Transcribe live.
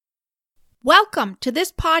Welcome to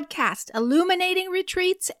this podcast, Illuminating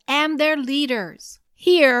Retreats and Their Leaders.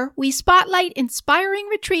 Here, we spotlight inspiring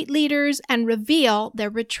retreat leaders and reveal their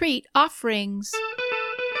retreat offerings.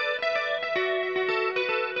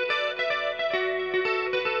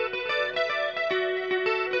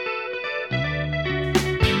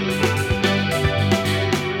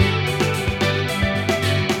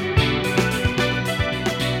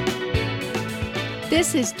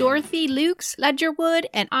 This is Dorothy Lukes Ledgerwood,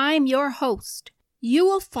 and I'm your host. You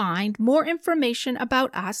will find more information about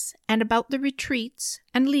us and about the retreats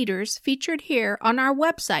and leaders featured here on our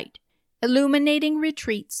website,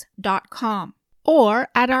 illuminatingretreats.com, or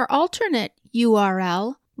at our alternate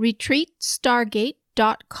URL,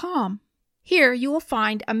 retreatstargate.com. Here you will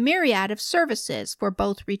find a myriad of services for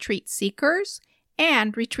both retreat seekers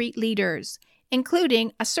and retreat leaders,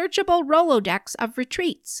 including a searchable Rolodex of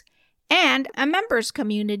retreats, and a members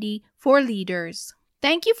community for leaders.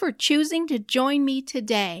 Thank you for choosing to join me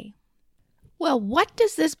today. Well, what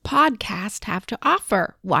does this podcast have to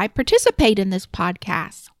offer? Why participate in this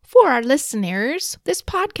podcast? For our listeners, this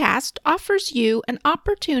podcast offers you an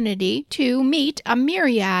opportunity to meet a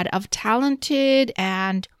myriad of talented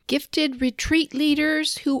and gifted retreat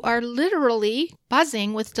leaders who are literally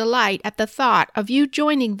buzzing with delight at the thought of you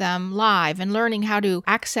joining them live and learning how to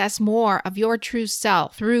access more of your true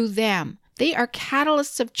self through them. They are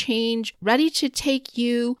catalysts of change, ready to take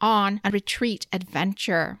you on a retreat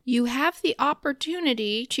adventure. You have the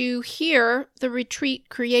opportunity to hear the retreat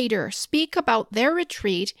creator speak about their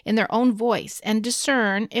retreat in their own voice and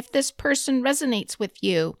discern if this person resonates with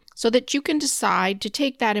you, so that you can decide to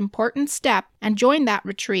take that important step and join that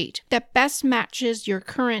retreat that best matches your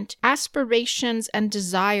current aspirations and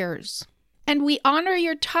desires. And we honor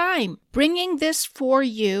your time, bringing this for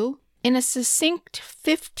you in a succinct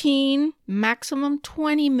 15, maximum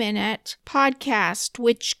 20-minute podcast,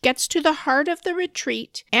 which gets to the heart of the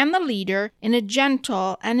retreat and the leader in a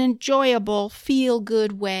gentle and enjoyable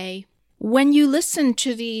feel-good way. When you listen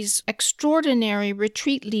to these extraordinary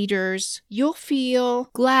retreat leaders, you'll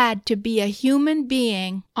feel glad to be a human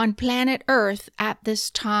being on planet Earth at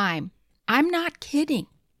this time. I'm not kidding.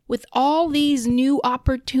 With all these new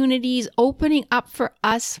opportunities opening up for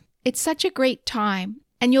us, it's such a great time.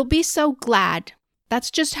 And you'll be so glad.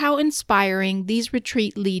 That's just how inspiring these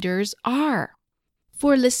retreat leaders are.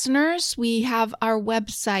 For listeners, we have our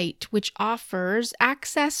website, which offers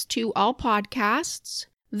access to all podcasts,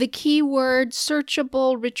 the keyword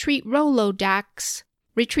searchable retreat Rolodex,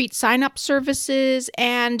 retreat sign-up services,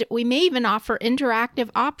 and we may even offer interactive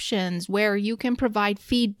options where you can provide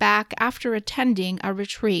feedback after attending a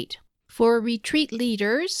retreat. For retreat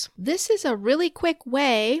leaders, this is a really quick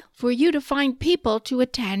way for you to find people to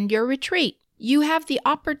attend your retreat. You have the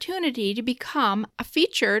opportunity to become a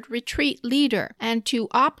featured retreat leader and to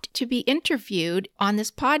opt to be interviewed on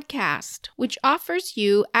this podcast, which offers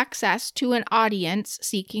you access to an audience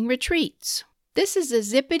seeking retreats. This is a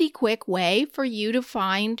zippity quick way for you to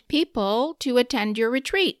find people to attend your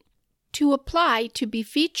retreat. To apply to be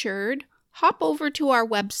featured, hop over to our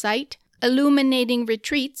website,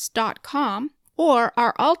 illuminatingretreats.com, or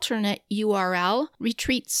our alternate URL,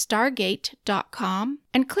 retreatstargate.com,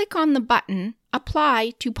 and click on the button,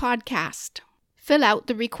 Apply to Podcast. Fill out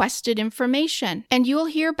the requested information, and you'll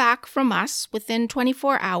hear back from us within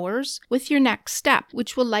 24 hours with your next step,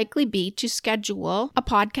 which will likely be to schedule a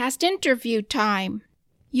podcast interview time.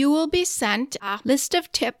 You will be sent a list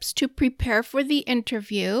of tips to prepare for the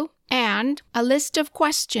interview and a list of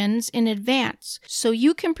questions in advance so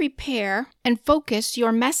you can prepare and focus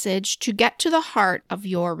your message to get to the heart of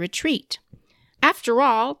your retreat. After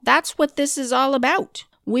all, that's what this is all about.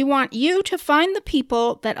 We want you to find the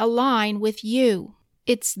people that align with you.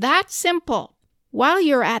 It's that simple. While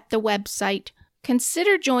you're at the website,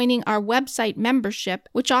 consider joining our website membership,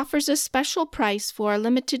 which offers a special price for a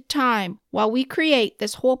limited time while we create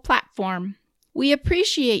this whole platform. We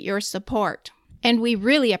appreciate your support. And we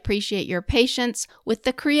really appreciate your patience with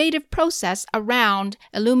the creative process around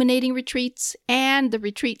Illuminating Retreats and the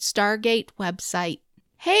Retreat Stargate website.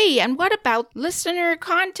 Hey, and what about listener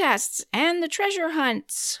contests and the treasure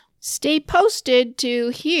hunts? Stay posted to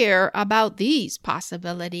hear about these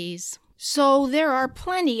possibilities. So there are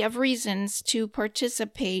plenty of reasons to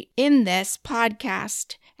participate in this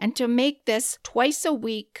podcast and to make this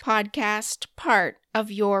twice-a-week podcast part of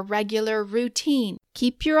your regular routine.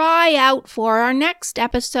 Keep your eye out for our next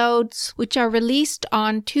episodes, which are released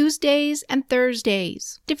on Tuesdays and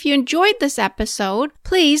Thursdays. If you enjoyed this episode,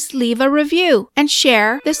 please leave a review and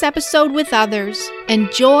share this episode with others.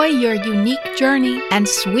 Enjoy your unique journey and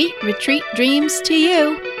sweet retreat dreams to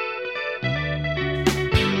you.